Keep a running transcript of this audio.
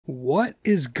What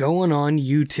is going on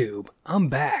YouTube? I'm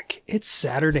back. It's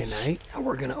Saturday night and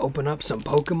we're gonna open up some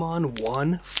Pokemon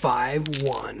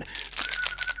 151.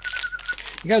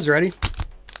 You guys ready?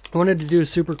 I wanted to do a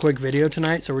super quick video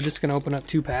tonight, so we're just gonna open up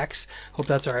 2 packs. Hope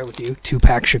that's alright with you.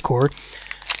 2-pack Shakur.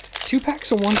 2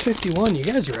 packs of 151. You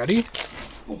guys ready?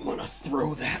 I wanna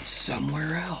throw that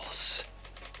somewhere else.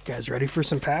 You guys ready for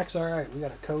some packs? Alright, we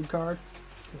got a code card.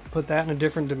 Put that in a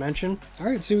different dimension.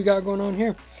 Alright, see what we got going on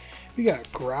here. We got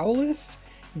Growlithe,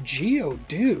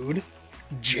 Geodude,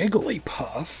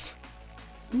 Jigglypuff.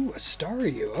 Ooh, a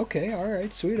Staryu. Okay,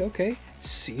 alright, sweet, okay.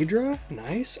 Seadra,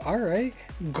 nice, alright.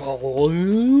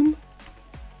 Gloom.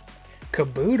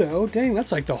 Kabuto. Dang,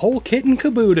 that's like the whole kit in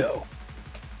Kabuto.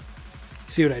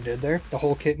 See what I did there? The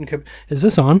whole kit in Kabuto. Is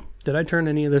this on? Did I turn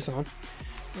any of this on?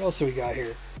 What else do we got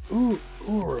here? Ooh,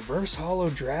 reverse holo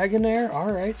Dragonair.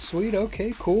 Alright, sweet,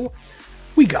 okay, cool.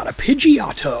 We got a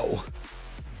Pidgeotto.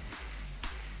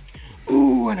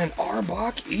 Ooh, and an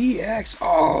Arbok EX.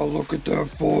 Oh, look at that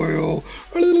foil.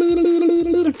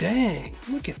 Dang,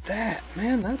 look at that.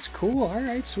 Man, that's cool.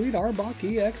 Alright, sweet. Arbok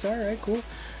EX. Alright, cool.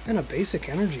 And a basic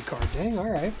energy card. Dang,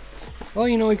 alright. Well,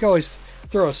 you know, we can always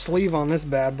throw a sleeve on this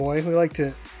bad boy. We like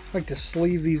to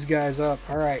sleeve these guys up.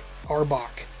 Alright,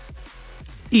 Arbok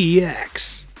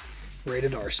EX.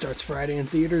 Rated R. Starts Friday in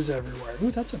theaters everywhere.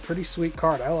 Ooh, that's a pretty sweet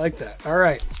card. I like that.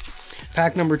 Alright.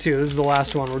 Pack number 2. This is the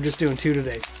last one. We're just doing 2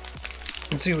 today.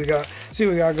 Let's see what we got. See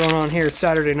what we got going on here.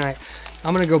 Saturday night.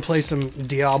 I'm gonna go play some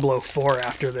Diablo 4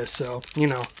 after this, so you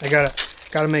know I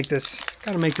gotta make this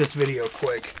video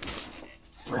quick.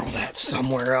 Throw that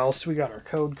somewhere else. We got our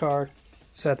code card.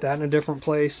 Set that in a different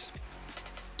place.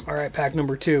 All right, pack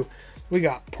number 2. We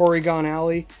got Porygon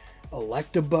Alley,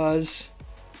 Electabuzz.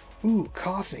 Ooh,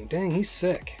 coughing. Dang, he's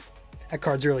sick. That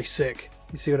card's really sick.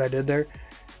 You see what I did there?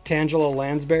 Tangela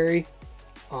Lansbury,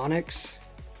 Onyx.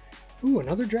 Ooh,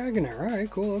 another Dragonair. Alright,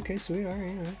 cool. Okay, sweet.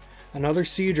 Alright. Another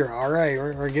Seadra. Alright,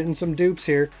 we're getting some dupes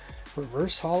here.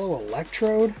 Reverse holo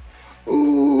Electrode.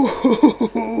 Ooh,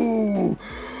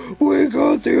 we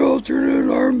got the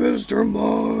alternate arm, Mr.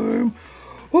 Mime.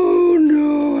 Oh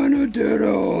no, and a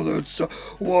Ditto. That's so...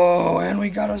 Whoa, and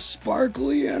we got a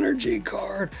sparkly energy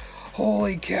card.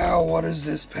 Holy cow, what is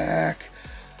this pack?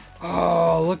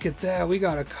 Oh, look at that. We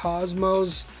got a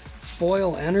Cosmos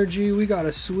foil energy. We got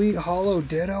a sweet holo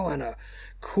Ditto and a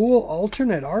cool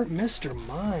alternate art Mr.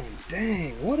 Mime.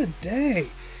 Dang, what a day.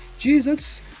 Jeez,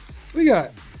 that's we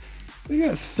got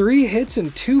 3 hits in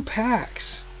 2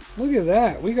 packs. Look at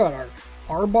that. We got our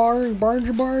Barbarg,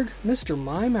 Mr.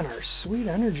 Mime, and our sweet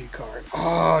energy card.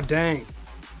 Oh, dang.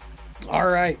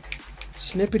 Alright.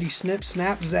 Snippity snip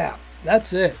snap zap.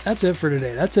 That's it. That's it for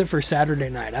today. That's it for Saturday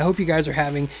night. I hope you guys are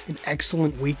having an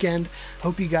excellent weekend.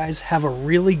 Hope you guys have a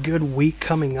really good week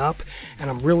coming up, and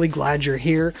I'm really glad you're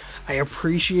here. I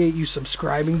appreciate you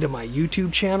subscribing to my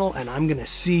YouTube channel, and I'm gonna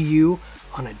see you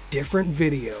on a different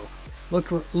video.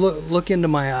 Look into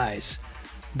my eyes.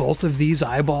 Both of these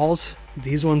eyeballs,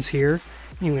 these ones here,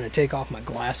 I'm gonna take off my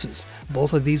glasses.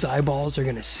 Both of these eyeballs are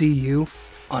gonna see you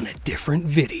on a different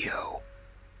video.